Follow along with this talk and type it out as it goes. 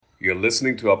You're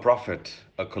listening to Our Prophet,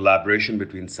 a collaboration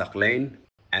between Sakhlain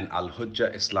and Al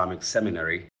Hujjah Islamic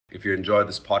Seminary. If you enjoy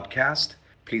this podcast,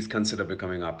 please consider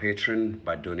becoming our patron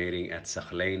by donating at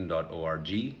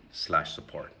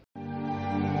sakhlain.org/support.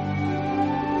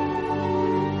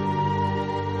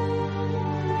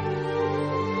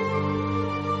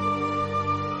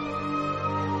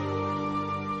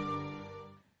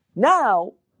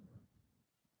 Now,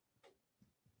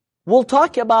 we'll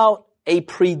talk about a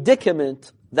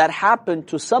predicament that happened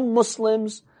to some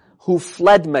Muslims who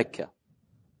fled Mecca.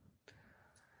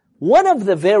 One of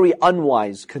the very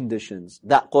unwise conditions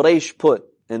that Quraysh put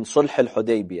in Sulh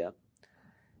al-Hudaybiyah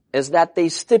is that they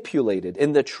stipulated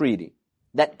in the treaty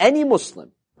that any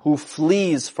Muslim who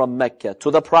flees from Mecca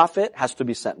to the Prophet has to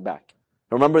be sent back.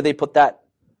 Remember they put that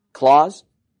clause?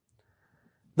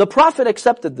 The Prophet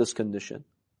accepted this condition.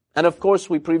 And of course,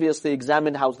 we previously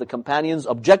examined how the companions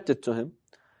objected to him.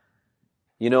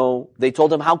 They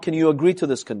told him, how can you agree to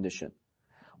this condition?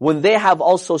 When they have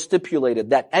also stipulated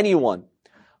that anyone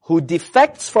who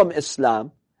defects from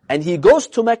Islam and he goes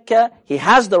to Mecca, he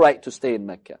has the right to stay in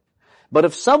Mecca. But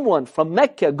if someone from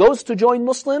Mecca goes to join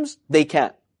Muslims, they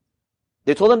can't.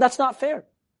 They told him that's not fair.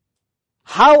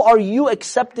 How are you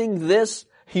accepting this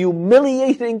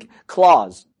humiliating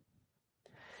clause?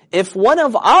 If one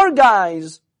of our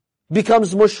guys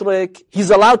becomes mushrik, he's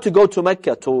allowed to go to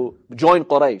Mecca to join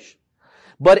Quraysh.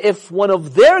 But if one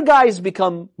of their guys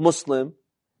become Muslim,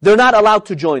 they're not allowed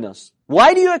to join us.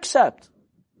 Why do you accept?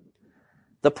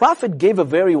 The Prophet gave a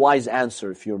very wise answer,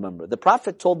 if you remember. The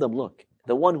Prophet told them, look,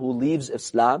 the one who leaves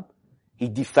Islam, he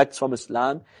defects from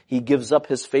Islam, he gives up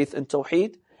his faith in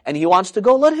Tawheed, and he wants to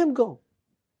go, let him go.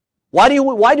 Why do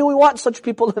we want such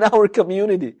people in our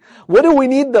community? What do we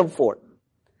need them for?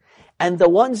 And the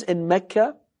ones in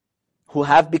Mecca who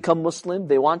have become Muslim,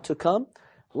 they want to come,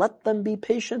 let them be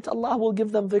patient, Allah will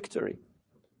give them victory.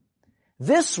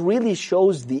 This really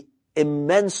shows the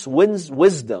immense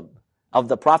wisdom of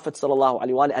the Prophet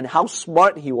ﷺ and how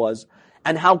smart he was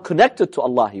and how connected to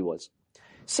Allah he was.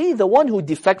 See, the one who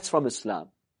defects from Islam,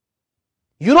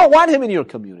 you don't want him in your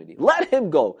community. Let him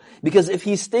go. Because if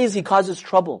he stays, he causes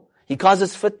trouble. He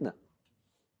causes fitna.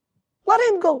 Let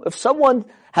him go. If someone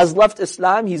has left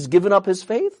Islam, he's given up his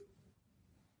faith,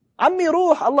 Ammi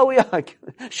ruh, Allah wiyak.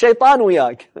 Shaitan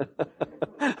wiyak.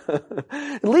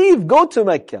 Leave, go to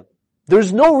Mecca.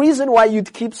 There's no reason why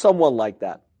you'd keep someone like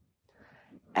that.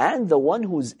 And the one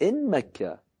who's in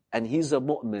Mecca, and he's a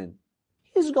mu'min,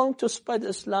 he's going to spread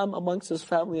Islam amongst his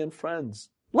family and friends.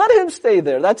 Let him stay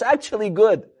there. That's actually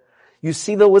good. You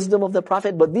see the wisdom of the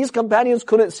Prophet, but these companions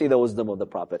couldn't see the wisdom of the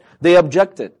Prophet. They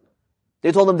objected.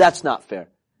 They told him that's not fair.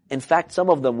 In fact, some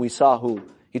of them we saw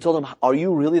he told them, are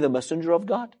you really the messenger of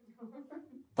God?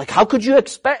 Like, how could you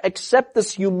accept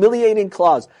this humiliating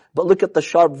clause? But look at the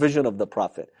sharp vision of the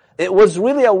Prophet. It was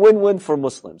really a win-win for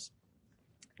Muslims.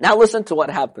 Now listen to what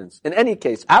happens. In any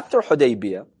case, after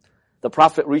Hudaybiyah, the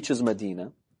Prophet reaches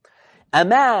Medina. A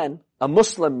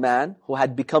Muslim man who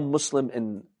had become Muslim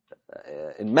in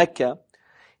Mecca,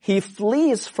 he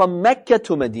flees from Mecca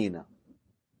to Medina.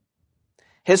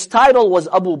 His title was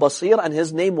Abu Basir and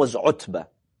his name was Utbah.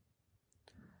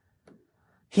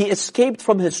 He escaped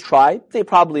from his tribe. They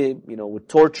probably, would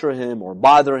torture him or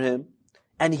bother him.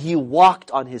 And he walked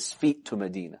on his feet to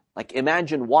Medina. Like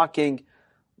imagine walking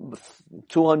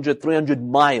 200, 300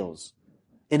 miles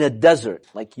in a desert.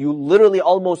 Like you literally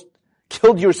almost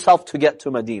killed yourself to get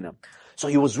to Medina. So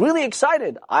he was really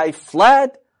excited. I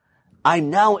fled.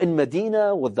 I'm now in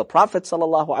Medina with the Prophet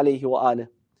ﷺ.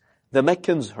 The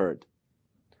Meccans heard.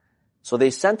 So they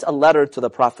sent a letter to the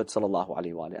Prophet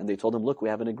ﷺ and they told him, look, we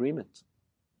have an agreement.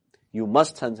 You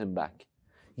must send him back.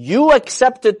 You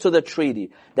accepted to the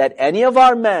treaty that any of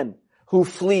our men who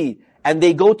flee and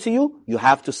they go to you, you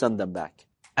have to send them back.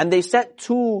 And they sent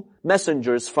 2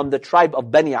 messengers from the tribe of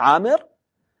Bani Amir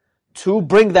to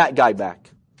bring that guy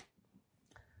back.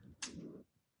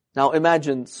 Now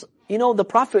imagine, the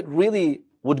Prophet really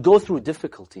would go through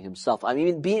difficulty himself.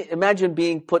 Imagine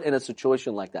being put in a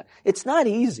situation like that. It's not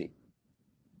easy.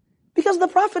 Because the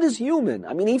Prophet is human.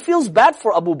 He feels bad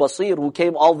for Abu Basir who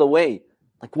came all the way.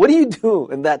 Like, what do you do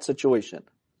in that situation?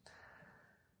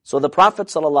 So the Prophet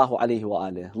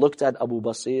ﷺ looked at Abu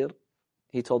Basir.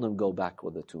 He told him, go back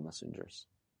with the 2 messengers.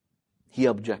 He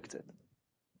objected.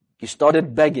 He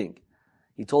started begging.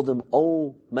 He told him,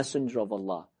 oh, Messenger of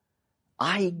Allah,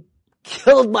 I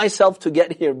killed myself to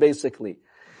get here, basically.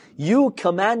 You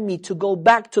command me to go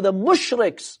back to the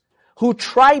mushriks who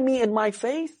try me in my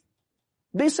faith?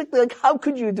 Basically, like, how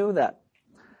could you do that?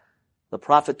 The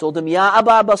Prophet told him, Ya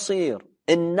Aba Basir,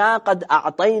 إِنَّا قَدْ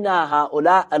أَعْطَيْنَا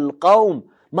هَؤُلَاءَ الْقَوْمِ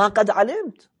ما قد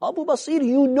علمت. Abu Basir,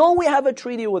 you know we have a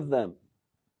treaty with them.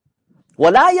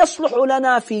 وَلَا يَصْلُحُ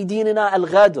لَنَا فِي دِينِنَا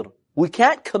الْغَادِرِ. We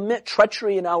can't commit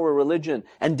treachery in our religion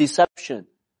and deception.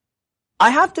 I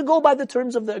have to go by the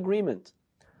terms of the agreement.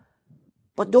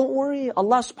 But don't worry,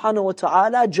 Allah subhanahu wa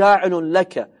ta'ala جَاعِلٌ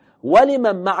لَكَ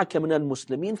وَلِمَنْ مَعَكَ مِنَ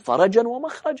الْمُسْلِمِينَ فَرَجًا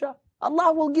وَمَخْرَجًا.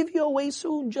 Allah will give you a way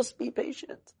soon, just be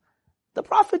patient. The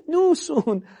Prophet knew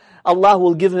soon Allah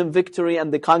will give him victory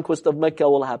and the conquest of Mecca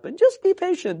will happen. Just be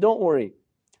patient, don't worry.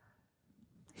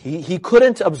 He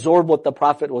couldn't absorb what the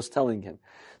Prophet was telling him.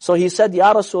 So he said,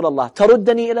 Ya Rasulullah,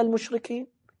 تَرُدَّنِي إِلَى الْمُشْرِكِينَ.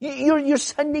 You're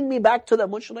sending me back to the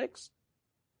mushriks?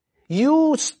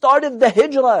 You started the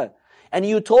hijrah and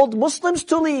you told Muslims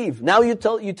to leave. Now you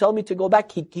tell me to go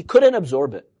back. He couldn't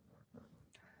absorb it.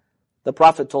 The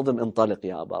Prophet told him, انطلق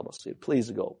يا أبا بصير.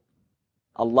 Please go.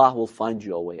 Allah will find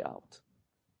you a way out.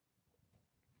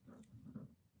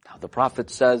 Now the Prophet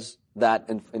says that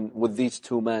with these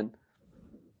two men.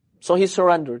 So he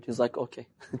surrendered. He's like, okay,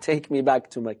 take me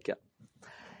back to Mecca.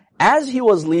 As he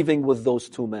was leaving with those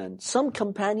two men, some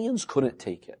companions couldn't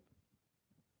take it.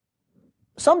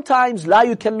 Sometimes, لا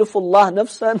يكلف الله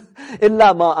نفسا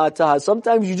إلا ما آتاها.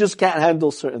 Sometimes you just can't handle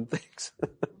certain things.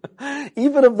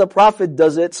 Even if the Prophet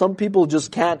does it, some people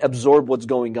just can't absorb what's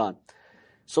going on.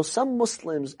 So some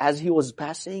Muslims, as he was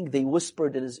passing, they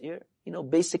whispered in his ear,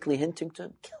 basically hinting to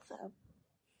him, kill them.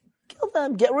 Kill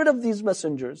them. Get rid of these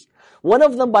messengers. One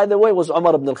of them, by the way, was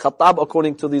Umar ibn al-Khattab,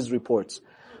 according to these reports.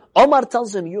 Umar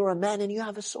tells him, you're a man and you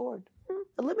have a sword.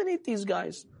 Eliminate these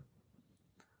guys.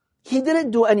 He didn't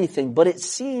do anything, but it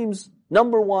seems,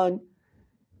 number one,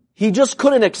 he just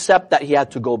couldn't accept that he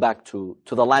had to go back to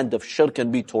the land of shirk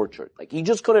and be tortured. He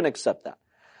just couldn't accept that.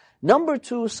 Number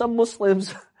two, some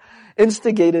Muslims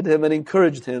instigated him and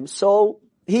encouraged him, so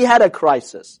he had a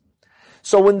crisis.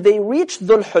 So when they reached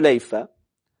Dhul Hulayfa,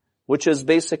 which is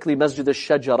basically Masjid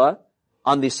al-Shajara,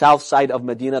 on the south side of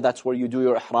Medina, that's where you do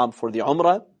your ihram for the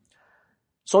Umrah.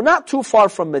 So not too far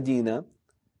from Medina,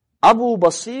 Abu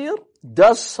Basir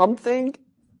does something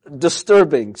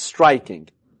disturbing, striking.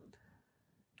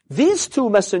 These two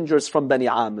messengers from Bani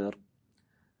Amir,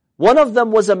 one of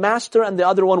them was a master and the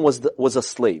other one was a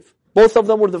slave. Both of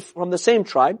them were from the same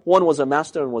tribe. One was a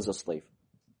master and was a slave.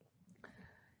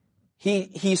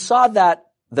 He saw that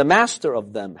the master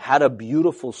of them had a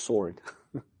beautiful sword.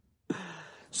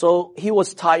 So he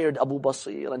was tired, Abu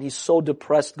Basir, and he's so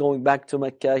depressed going back to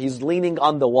Mecca. He's leaning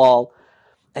on the wall,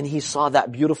 and he saw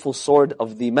that beautiful sword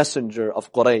of the messenger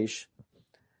of Quraysh.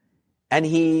 And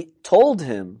he told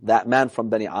him, that man from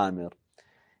Bani Amir,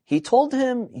 he told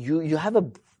him, you have a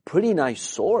pretty nice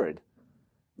sword.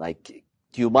 Do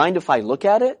you mind if I look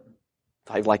at it?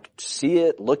 If I see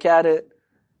it, look at it?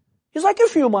 He's like,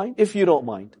 if you mind, if you don't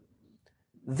mind.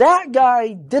 That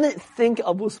guy didn't think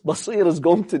Abu Basir is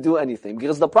going to do anything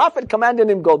because the Prophet commanded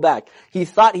him go back. He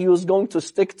thought he was going to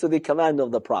stick to the command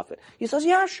of the Prophet. He says,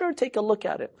 yeah, sure, take a look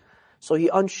at it. So he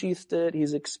unsheathed it,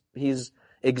 he's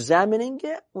examining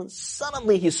it, when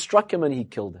suddenly he struck him and he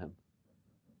killed him.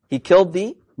 He killed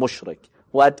the mushrik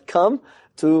who had come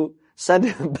to send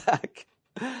him back.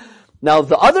 Now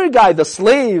the other guy, the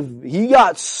slave, he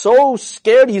got so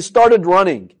scared he started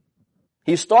running.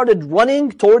 He started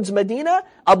running towards Medina,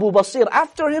 Abu Basir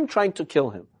after him, trying to kill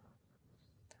him.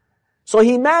 So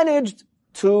he managed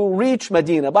to reach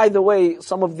Medina. By the way,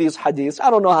 some of these hadiths, I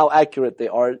don't know how accurate they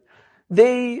are.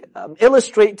 They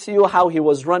illustrate to you how he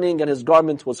was running and his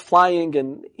garment was flying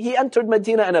and he entered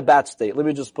Medina in a bad state. Let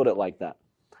me just put it like that.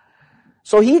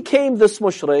 So he came, this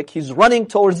mushrik, he's running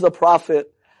towards the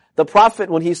Prophet. The Prophet,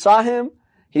 when he saw him,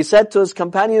 he said to his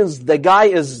companions, the guy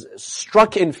is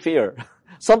struck in fear.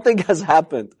 Something has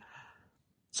happened.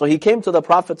 So he came to the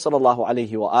Prophet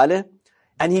ﷺ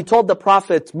and he told the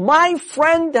Prophet, my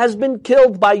friend has been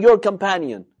killed by your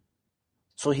companion.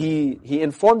 So he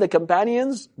informed the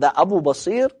companions that Abu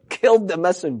Basir killed the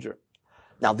messenger.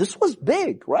 Now this was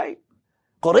big, right?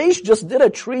 Quraysh just did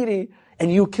a treaty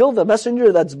and you kill the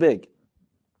messenger, that's big.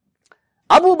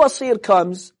 Abu Basir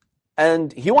comes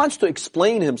and he wants to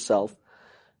explain himself.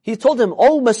 He told him,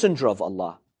 O Messenger of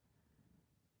Allah,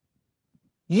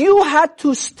 you had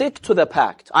to stick to the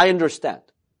pact. I understand.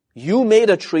 You made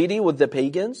a treaty with the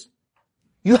pagans.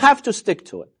 You have to stick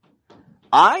to it.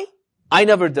 I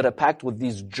never did a pact with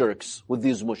these jerks, with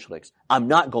these mushriks. I'm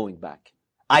not going back.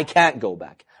 I can't go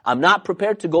back. I'm not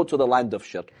prepared to go to the land of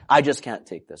shirk. I just can't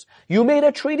take this. You made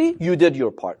a treaty. You did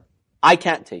your part. I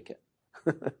can't take it.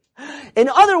 In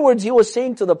other words, he was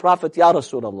saying to the Prophet, Ya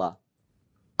Rasulullah,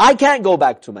 I can't go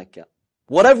back to Mecca.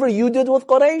 Whatever you did with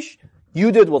Quraysh,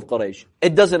 you did with Quraysh.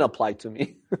 It doesn't apply to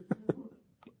me.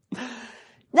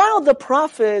 Now the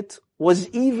Prophet was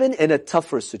even in a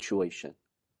tougher situation.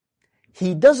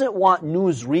 he doesn't want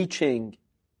news reaching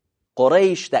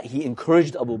Quraysh that he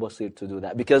encouraged Abu Basir to do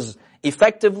that, because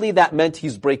effectively that meant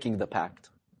he's breaking the pact.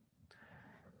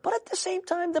 But at the same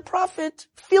time, the Prophet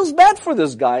feels bad for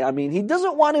this guy. I mean, he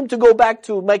doesn't want him to go back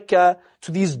to Mecca,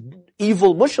 to these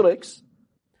evil mushriks.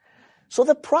 So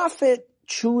the Prophet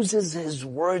chooses his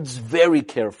words very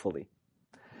carefully.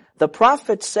 The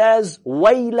Prophet says,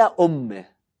 "Wayla ummeh,"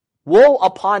 woe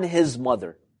upon his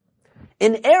mother.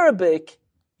 In Arabic,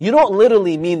 you don't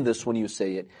literally mean this when you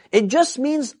say it. It just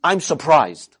means, I'm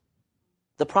surprised.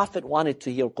 The Prophet wanted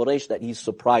to hear Quraysh that he's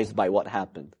surprised by what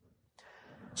happened.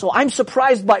 So I'm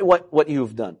surprised by what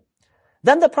you've done.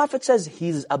 Then the Prophet says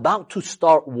he's about to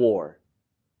start war.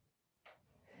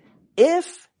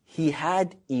 If he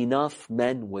had enough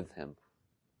men with him.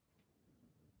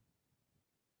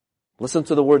 Listen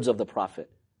to the words of the Prophet.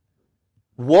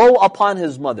 Woe upon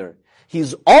his mother.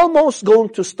 He's almost going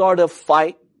to start a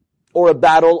fight or a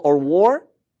battle or war.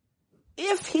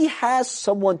 If he has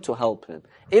someone to help him.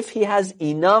 If he has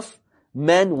enough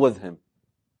men with him.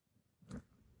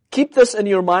 Keep this in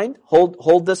your mind.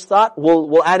 Hold this thought.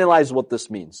 We'll analyze what this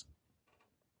means.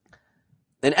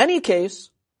 In any case,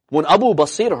 when Abu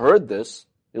Basir heard this,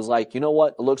 he was like, you know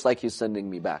what? It looks like he's sending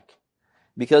me back.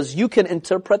 Because you can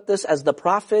interpret this as the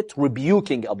Prophet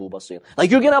rebuking Abu Basir.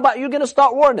 Like, you're gonna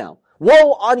start war now.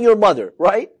 Woe on your mother,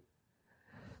 right?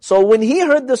 So when he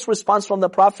heard this response from the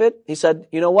Prophet, he said,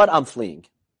 you know what? I'm fleeing.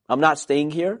 I'm not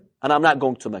staying here, and I'm not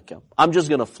going to Mecca. I'm just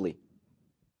gonna flee.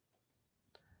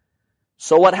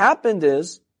 So what happened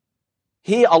is,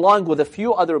 he, along with a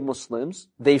few other Muslims,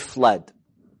 they fled.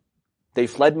 They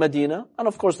fled Medina, and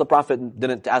of course the Prophet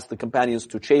didn't ask the companions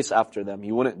to chase after them.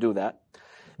 He wouldn't do that.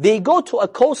 They go to a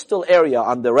coastal area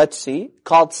on the Red Sea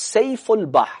called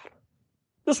Sayful Bahr.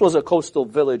 This was a coastal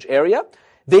village area.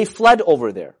 They fled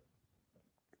over there.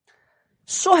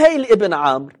 Suhail ibn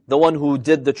Amr, the one who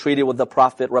did the treaty with the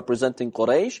Prophet representing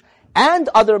Quraysh, and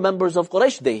other members of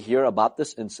Quraysh, they hear about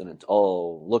this incident.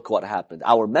 Oh, look what happened.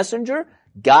 Our messenger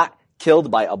got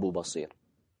killed by Abu Basir.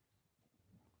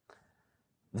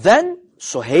 Then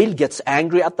Suhail gets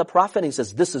angry at the Prophet and he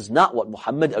says, this is not what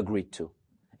Muhammad agreed to.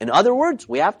 In other words,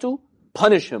 we have to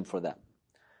punish him for that.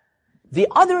 The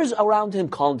others around him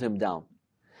calmed him down.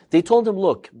 They told him,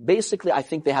 look, basically I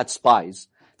think they had spies.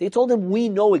 They told him, we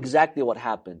know exactly what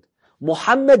happened.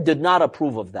 Muhammad did not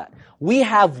approve of that. We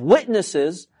have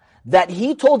witnesses that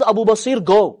he told Abu Basir,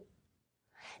 go.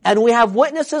 And we have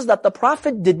witnesses that the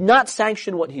Prophet did not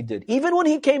sanction what he did. Even when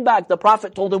he came back, the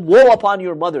Prophet told him, woe upon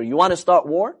your mother. You want to start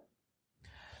war?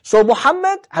 So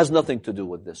Muhammad has nothing to do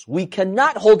with this. We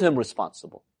cannot hold him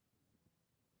responsible.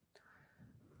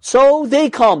 So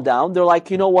they calmed down. They're like,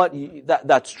 you know what?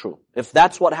 That's true. If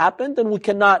that's what happened, then we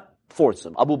cannot force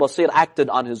him. Abu Basir acted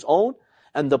on his own,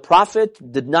 and the Prophet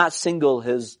did not signal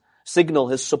his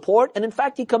support, and in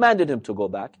fact he commanded him to go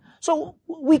back. So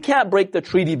we can't break the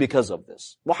treaty because of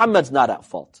this. Muhammad's not at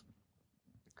fault.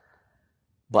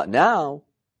 But now,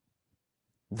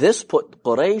 this put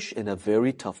Quraysh in a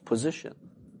very tough position.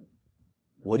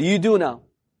 What do you do now?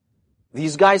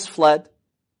 These guys fled,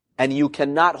 and you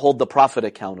cannot hold the Prophet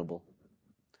accountable.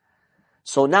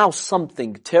 So now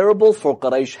something terrible for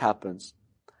Quraysh happens.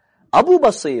 Abu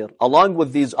Basir, along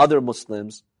with these other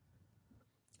Muslims,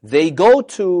 they go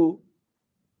to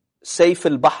Sayf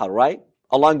al-Bahr, right?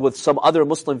 Along with some other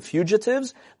Muslim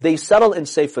fugitives, they settle in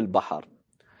Sayf al-Bahr.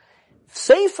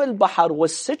 Sayf al-Bahr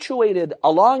was situated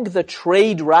along the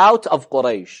trade route of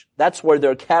Quraysh. That's where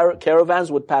their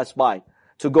caravans would pass by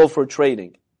to go for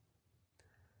trading.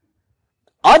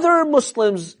 Other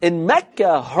Muslims in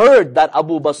Mecca heard that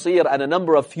Abu Basir and a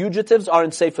number of fugitives are in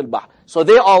Sayf al-Bahr. So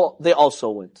they also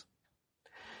went.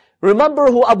 Remember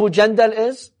who Abu Jandal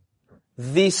is?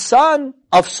 The son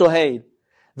of Suhail.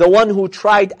 The one who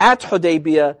tried at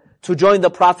Hudaybiyah to join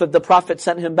the Prophet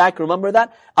sent him back, remember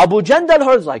that? Abu Jandal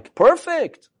heard, like,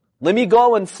 perfect, let me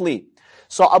go and flee.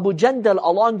 So Abu Jandal,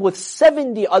 along with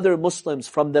 70 other Muslims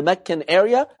from the Meccan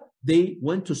area, they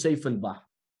went to Sayf al-Bahr.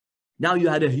 Now you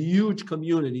had a huge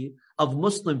community of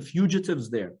Muslim fugitives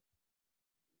there.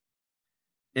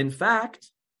 In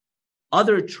fact,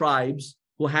 other tribes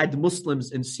who had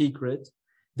Muslims in secret,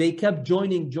 they kept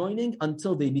joining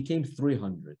until they became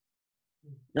 300.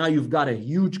 Now you've got a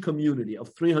huge community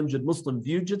of 300 Muslim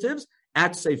fugitives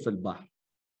at Sayf al-Bahr.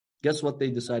 Guess what they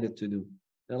decided to do?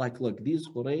 They're like, look, these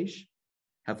Quraysh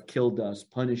have killed us,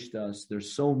 punished us. They're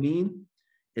so mean.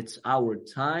 It's our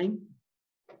time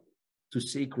to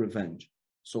seek revenge.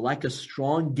 So like a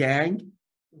strong gang,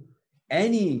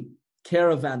 any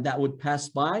caravan that would pass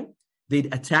by,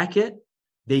 they'd attack it,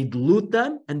 they'd loot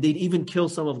them, and they'd even kill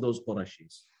some of those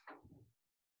Qurayshis.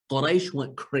 Quraysh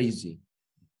went crazy.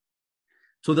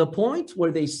 To the point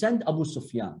where they send Abu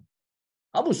Sufyan.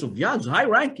 Abu Sufyan's high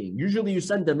ranking. Usually you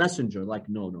send a messenger like,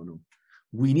 no.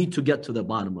 We need to get to the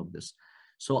bottom of this.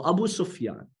 So Abu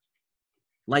Sufyan,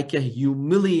 like a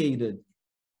humiliated,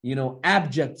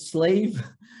 abject slave,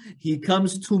 he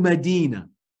comes to Medina.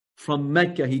 From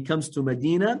Mecca, he comes to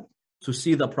Medina to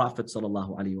see the Prophet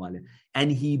sallallahu alaihi wasallam,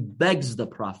 and he begs the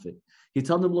Prophet. He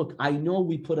tells him, look, I know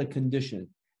we put a condition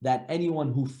that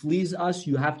anyone who flees us,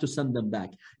 you have to send them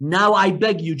back. Now I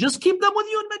beg you, just keep them with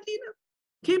you in Medina.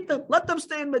 Keep them. Let them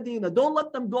stay in Medina. Don't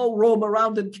let them go roam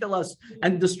around and kill us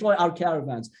and destroy our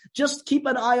caravans. Just keep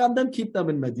an eye on them. Keep them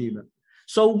in Medina.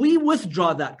 So we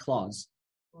withdraw that clause.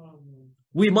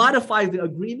 We modify the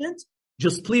agreement.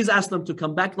 Just please ask them to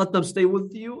come back. Let them stay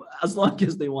with you as long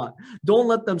as they want. Don't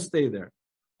let them stay there.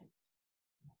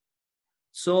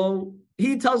 So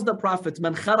he tells the Prophet,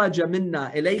 "Man kharaja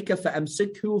minna ilayka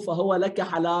fa'amsikhu fahuwa laka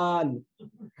halal."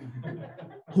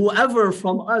 Whoever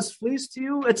from us flees to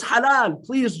you, it's halal.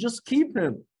 Please just keep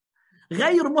him.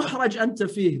 غير محرج أنت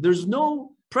فيه. There's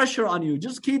no pressure on you.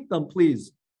 Just keep them,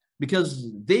 please. Because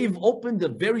they've opened a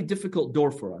very difficult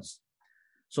door for us.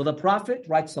 So the Prophet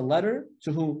writes a letter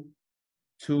to who?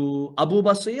 To Abu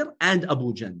Basir and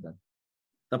Abu Jandal.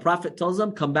 The Prophet tells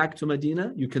them, come back to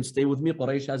Medina. You can stay with me.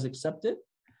 Quraysh has accepted.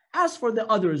 As for the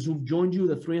others who've joined you,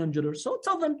 the 300 or so,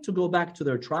 tell them to go back to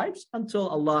their tribes until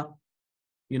Allah,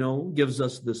 gives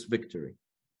us this victory.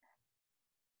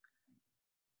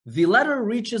 The letter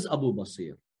reaches Abu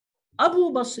Basir.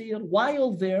 Abu Basir,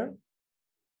 while there,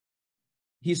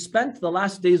 he spent the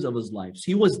last days of his life.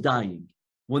 He was dying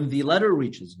when the letter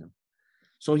reaches him.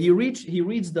 So he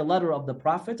reads the letter of the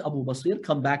Prophet, Abu Basir,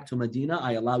 come back to Medina,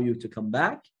 I allow you to come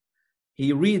back.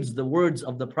 He reads the words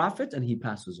of the Prophet and he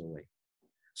passes away.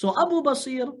 So Abu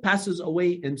Basir passes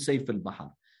away in Sayf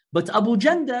al-Bahar. But Abu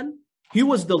Jandal, he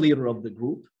was the leader of the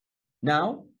group.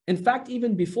 Now, in fact,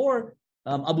 even before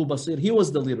Abu Basir, he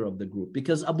was the leader of the group.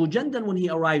 Because Abu Jandal, when he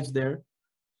arrives there,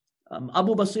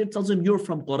 Abu Basir tells him, you're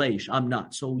from Quraysh, I'm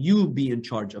not. So you be in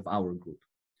charge of our group.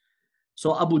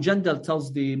 So Abu Jandal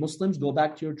tells the Muslims, go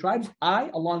back to your tribes. I,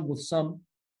 along with some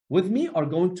with me, are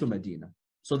going to Medina.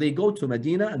 So they go to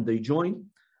Medina and they join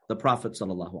the Prophet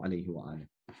sallallahu alaihi wasallam.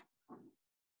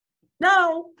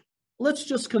 Now, let's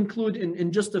just conclude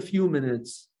in just a few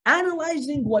minutes,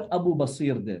 analyzing what Abu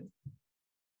Basir did.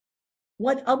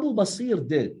 What Abu Basir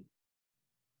did,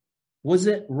 was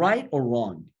it right or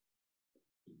wrong?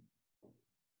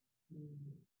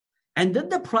 And did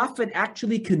the Prophet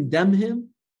actually condemn him?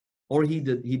 Or he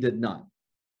did not.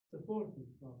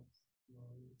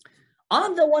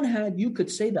 On the one hand, you could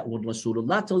say that when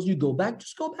Rasulullah tells you go back,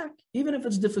 just go back. Even if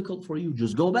it's difficult for you,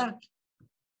 just go back.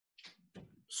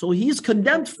 So he's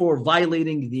condemned for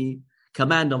violating the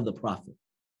command of the Prophet.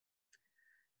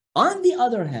 On the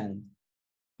other hand,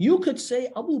 you could say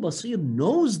Abu Basir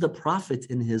knows the Prophet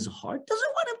in his heart,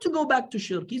 doesn't want him to go back to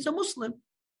shirk. He's a Muslim.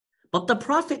 But the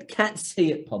Prophet can't say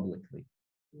it publicly.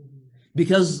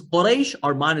 Because Quraysh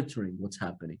are monitoring what's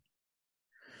happening.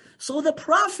 So the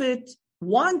Prophet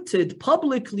wanted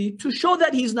publicly to show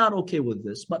that he's not okay with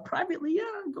this. But privately,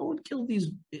 go and kill these,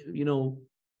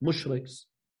 mushriks.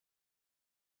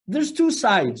 There's two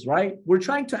sides, right? We're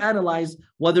trying to analyze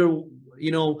whether,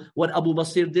 what Abu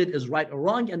Basir did is right or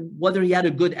wrong and whether he had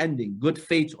a good ending, good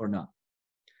fate or not.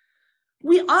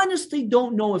 We honestly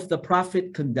don't know if the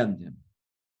Prophet condemned him.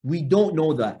 We don't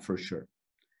know that for sure.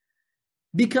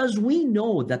 Because we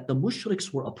know that the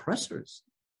mushriks were oppressors.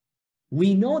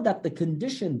 We know that the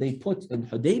condition they put in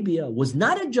Hudaybiyah was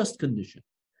not a just condition.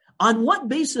 On what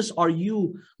basis are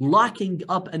you locking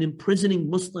up and imprisoning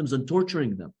Muslims and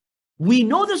torturing them? We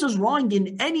know this is wrong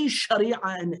in any sharia,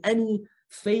 in any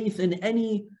faith, in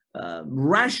any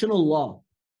rational law.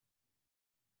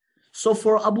 So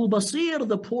for Abu Basir,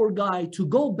 the poor guy, to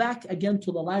go back again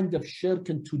to the land of shirk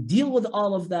and to deal with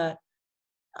all of that,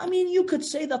 you could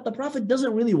say that the Prophet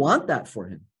doesn't really want that for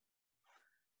him.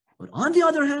 But on the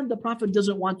other hand, the Prophet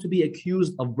doesn't want to be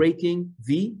accused of breaking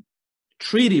the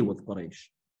treaty with Quraysh.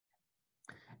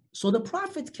 So the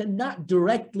Prophet cannot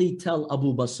directly tell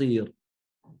Abu Basir,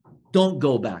 don't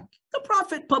go back. The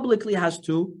Prophet publicly has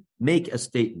to make a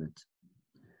statement.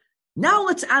 Now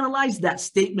let's analyze that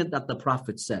statement that the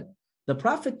Prophet said. The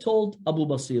Prophet told Abu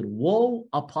Basir, woe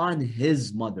upon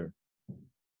his mother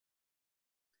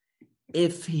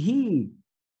if he's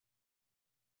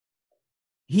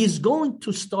going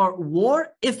to start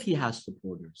war if he has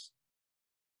supporters.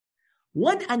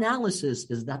 One analysis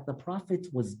is that the Prophet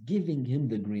was giving him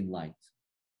the green light.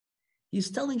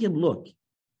 He's telling him, look,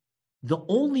 the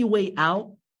only way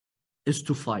out is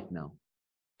to fight now.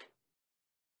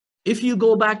 If you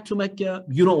go back to Mecca,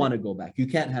 you don't want to go back. You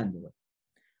can't handle it.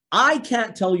 I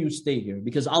can't tell you stay here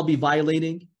because I'll be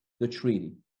violating the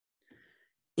treaty.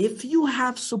 If you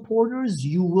have supporters,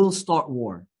 you will start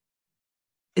war.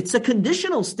 It's a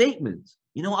conditional statement.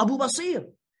 Abu Basir,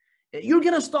 you're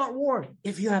going to start war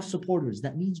if you have supporters.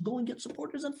 That means go and get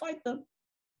supporters and fight them.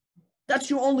 That's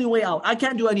your only way out. I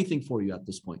can't do anything for you at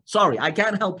this point. Sorry, I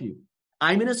can't help you.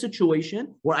 I'm in a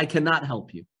situation where I cannot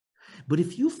help you. But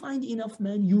if you find enough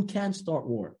men, you can start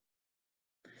war.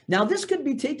 Now, this could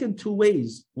be taken two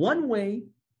ways. One way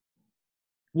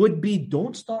would be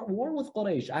don't start war with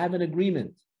Quraysh. I have an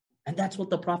agreement. And that's what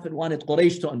the Prophet wanted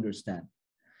Quraysh to understand.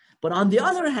 But on the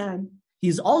other hand,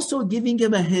 he's also giving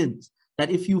him a hint that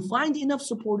if you find enough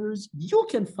supporters, you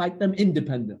can fight them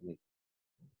independently.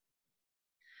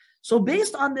 So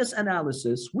based on this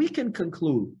analysis, we can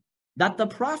conclude that the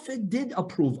Prophet did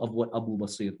approve of what Abu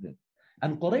Basir did.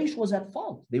 And Quraysh was at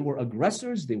fault. They were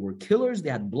aggressors, they were killers,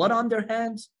 they had blood on their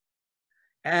hands,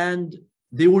 and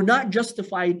they were not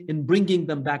justified in bringing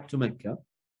them back to Mecca.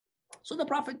 So the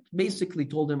Prophet basically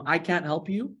told him, I can't help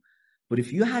you, but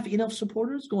if you have enough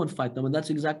supporters, go and fight them. And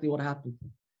that's exactly what happened.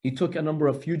 He took a number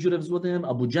of fugitives with him.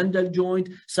 Abu Jandal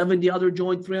joined, 70 other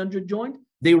joined, 300 joined.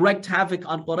 They wreaked havoc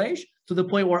on Quraysh to the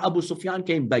point where Abu Sufyan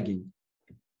came begging.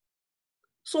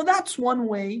 So that's one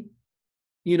way,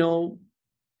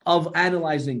 of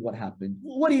analyzing what happened.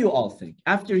 What do you all think?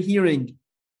 After hearing,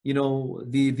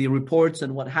 the reports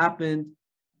and what happened,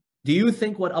 do you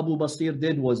think what Abu Basir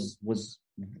did was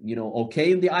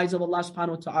okay in the eyes of Allah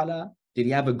subhanahu wa ta'ala? Did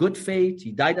he have a good fate?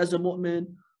 He died as a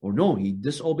mu'min? Or no, he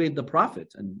disobeyed the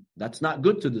Prophet, and that's not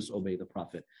good to disobey the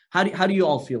Prophet. How do you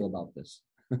all feel about this?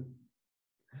 He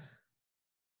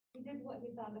did what he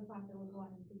thought the Prophet would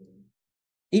want him to do.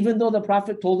 Even though the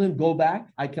Prophet told him, go back,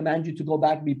 I command you to go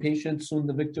back, be patient, soon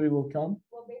the victory will come.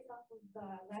 Well, based off of the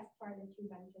last part that you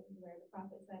mentioned, where the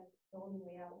Prophet said the only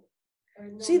way out.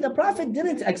 See, the Prophet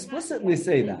didn't explicitly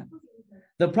say that.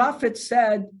 The Prophet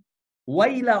said,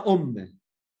 Wayla ummeh,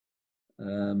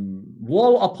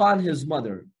 woe upon his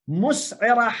mother,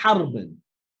 mus'ira harbin.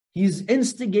 He's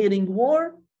instigating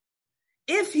war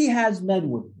if he has men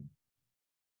with him.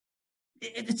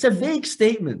 It's a vague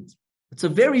statement. It's a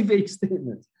very vague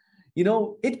statement.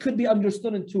 It could be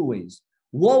understood in two ways.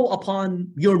 Woe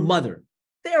upon your mother.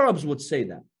 The Arabs would say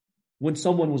that when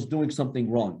someone was doing something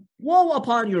wrong. Woe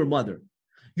upon your mother.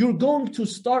 You're going to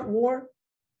start war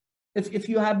if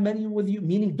you have many with you,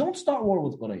 meaning don't start war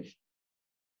with Quraysh.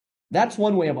 That's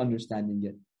one way of understanding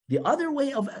it. The other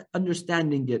way of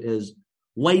understanding it is,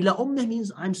 Wayla ummah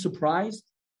means I'm surprised,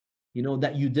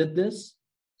 that you did this.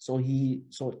 So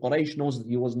Quraysh knows that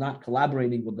he was not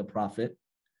collaborating with the Prophet.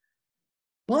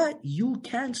 But you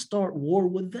can start war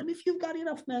with them if you've got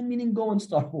enough men, meaning go and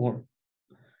start war.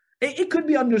 It could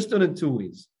be understood in two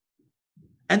ways.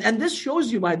 And this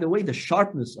shows you, by the way, the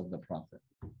sharpness of the Prophet.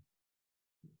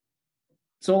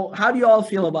 So how do you all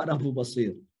feel about Abu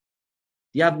Basir?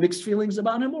 Do you have mixed feelings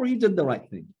about him, or he did the right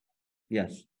thing?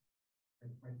 Yes.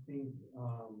 I think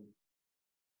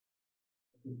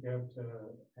you have to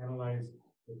analyze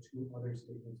the two other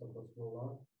statements of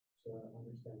Rasulullah to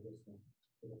understand this one.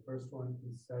 So the first one,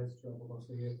 he says to Abu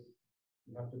Basir,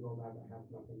 you have to go back, I have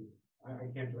nothing, I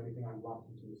can't do anything, I'm locked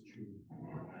into this treaty.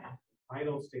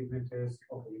 Final statement is,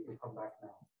 okay, you can come back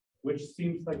now, which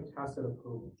seems like tacit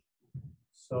approval.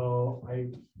 So I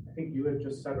think you had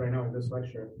just said right now in this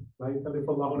lecture, so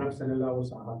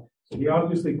he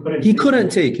obviously couldn't. He couldn't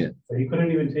take it. So he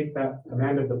couldn't even take that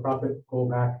command of the Prophet, go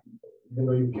back, even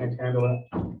though you can't handle it.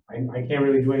 I can't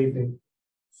really do anything.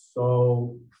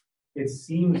 So it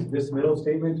seems this middle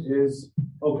statement is,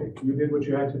 okay, you did what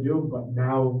you had to do, but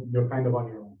now you're kind of on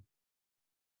your own.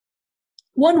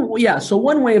 So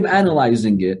one way of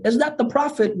analyzing it is that the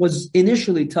Prophet was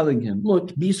initially telling him,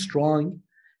 look, be strong,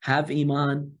 have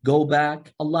iman, go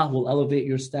back, Allah will elevate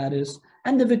your status,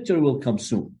 and the victory will come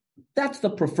soon. That's the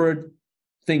preferred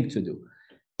thing to do.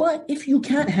 But if you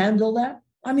can't handle that,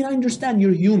 I understand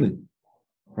you're human,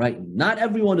 right? Not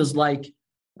everyone is like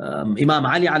Imam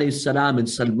Ali alayhi salam and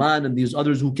Salman and these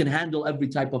others who can handle every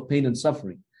type of pain and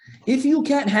suffering. If you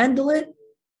can't handle it,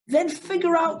 then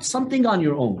figure out something on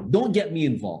your own. Don't get me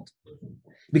involved.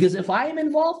 Because if I am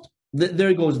involved,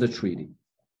 there goes the treaty.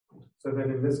 So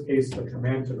then in this case, the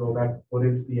command to go back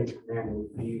wouldn't be a command, it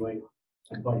would be like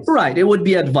advice. Right, it would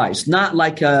be advice, not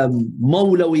like a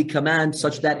Mawlawi command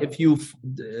such that if you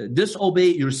disobey,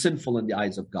 you're sinful in the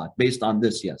eyes of God. Based on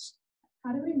this, yes.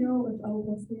 How do we know if Abu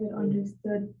Basir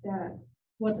understood that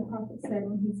what the Prophet said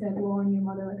when he said, woe on your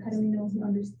mother? Like, how do we know he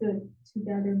understood to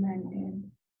gather men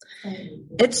and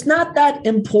it's not that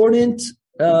important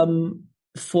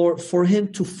for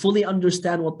him to fully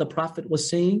understand what the Prophet was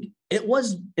saying. it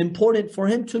was important for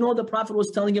him to know the Prophet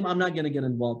was telling him, I'm not going to get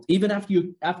involved. Even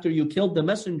after you killed the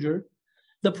messenger,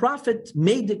 the Prophet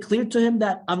made it clear to him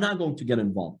that I'm not going to get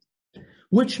involved.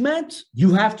 Which meant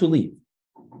you have to leave.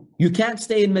 You can't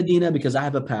stay in Medina because I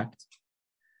have a pact.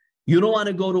 You don't want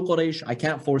to go to Quraysh, I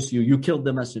can't force you. You killed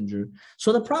the messenger.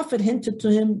 So the Prophet hinted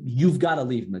to him, you've got to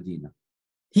leave Medina.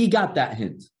 He got that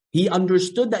hint. He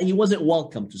understood that he wasn't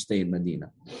welcome to stay in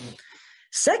Medina.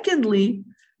 Secondly,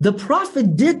 the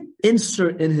Prophet did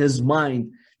insert in his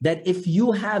mind that if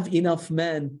you have enough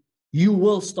men, you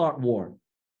will start war.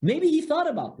 Maybe he thought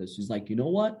about this. He's like, you know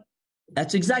what?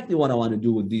 That's exactly what I want to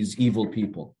do with these evil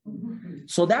people.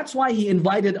 So that's why he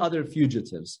invited other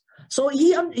fugitives. So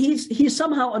he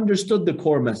somehow understood the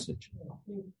core message.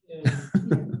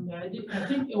 I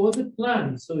think it was a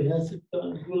plan, so he has to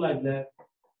do like that.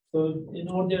 So in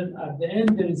order, at the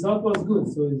end, the result was good.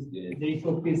 So they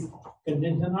took his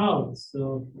condition out.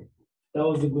 So that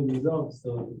was a good result.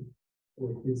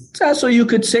 So you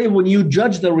could say when you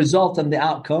judge the result and the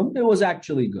outcome, it was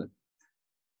actually good.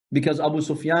 Because Abu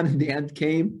Sufyan in the end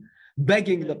came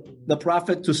begging the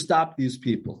Prophet to stop these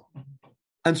people.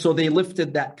 And so they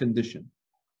lifted that condition.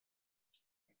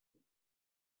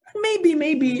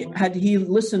 Maybe had he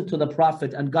listened to the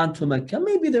Prophet and gone to Mecca,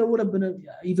 maybe there would have been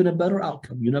even a better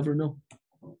outcome. You never know.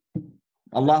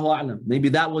 Allahu A'lam. Maybe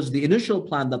that was the initial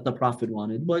plan that the Prophet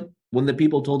wanted. But when the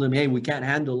people told him, hey, we can't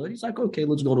handle it, he's like, okay,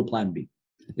 let's go to plan B.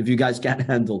 If you guys can't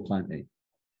handle plan A.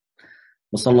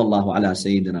 وصلى الله على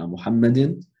سيدنا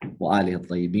محمد وآله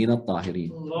الطيبين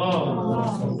الطاهرين.